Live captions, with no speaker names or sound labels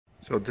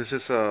So this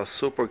is a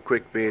super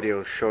quick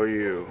video show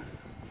you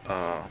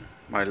uh,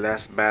 my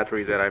last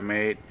battery that I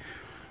made.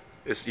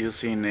 It's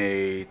using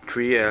a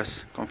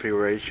 3S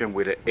configuration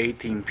with an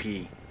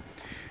 18P.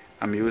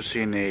 I'm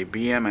using a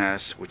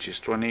BMS, which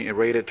is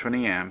rated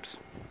 20 amps.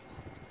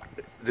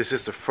 This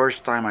is the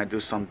first time I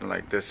do something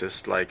like this.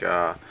 It's like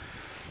I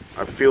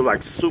feel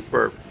like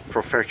super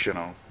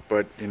professional,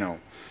 but you know,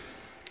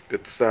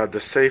 it's the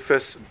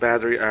safest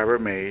battery I ever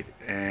made,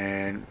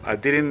 and I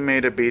didn't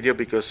make a video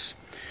because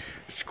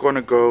it's going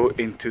to go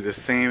into the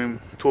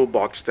same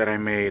toolbox that I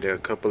made a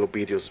couple of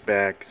videos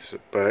back.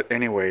 But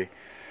anyway,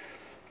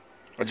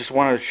 I just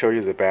wanted to show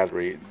you the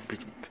battery.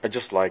 I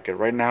just like it.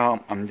 Right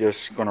now I'm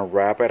just gonna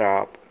wrap it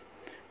up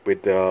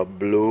with the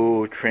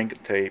blue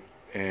trinket tape,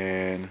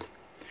 and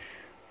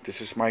this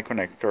is my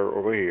connector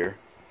over here.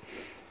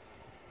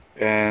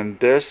 And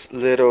this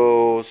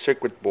little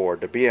circuit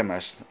board, the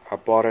BMS, I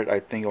bought it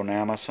I think on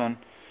Amazon,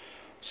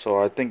 so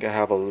I think I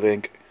have a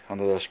link on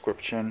the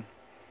description.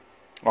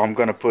 I'm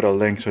gonna put a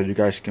link so you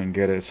guys can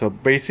get it. So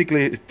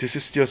basically this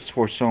is just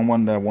for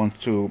someone that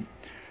wants to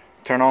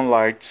turn on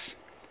lights,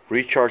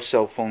 recharge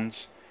cell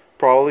phones,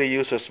 probably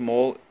use a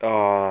small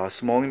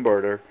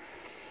inverter,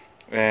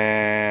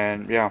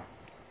 and yeah,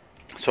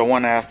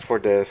 someone asked for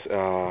this,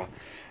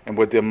 and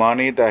with the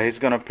money that he's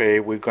gonna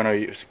pay, we're gonna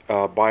use,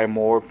 buy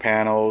more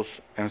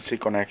panels and C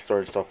connector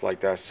and stuff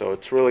like that. So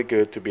it's really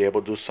good to be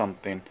able to do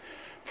something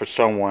for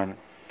someone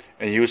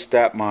and use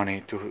that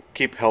money to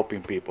keep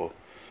helping people.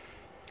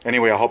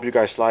 Anyway, I hope you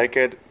guys like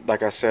it.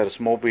 Like I said, a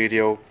small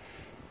video,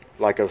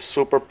 like a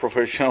super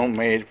professional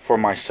made for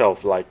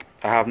myself. Like,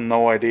 I have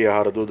no idea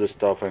how to do this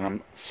stuff, and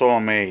I'm so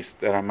amazed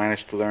that I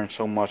managed to learn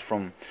so much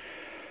from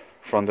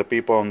the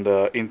people on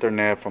the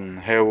internet, from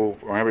Heu,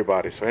 from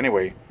everybody. So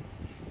anyway,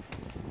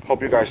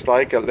 hope you guys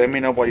like it. Let me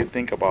know what you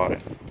think about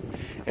it,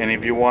 and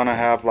if you want to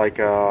have like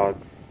a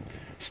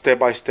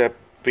step-by-step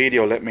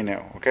video, let me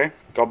know. Okay,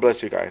 God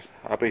bless you guys.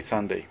 Happy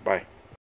Sunday. Bye.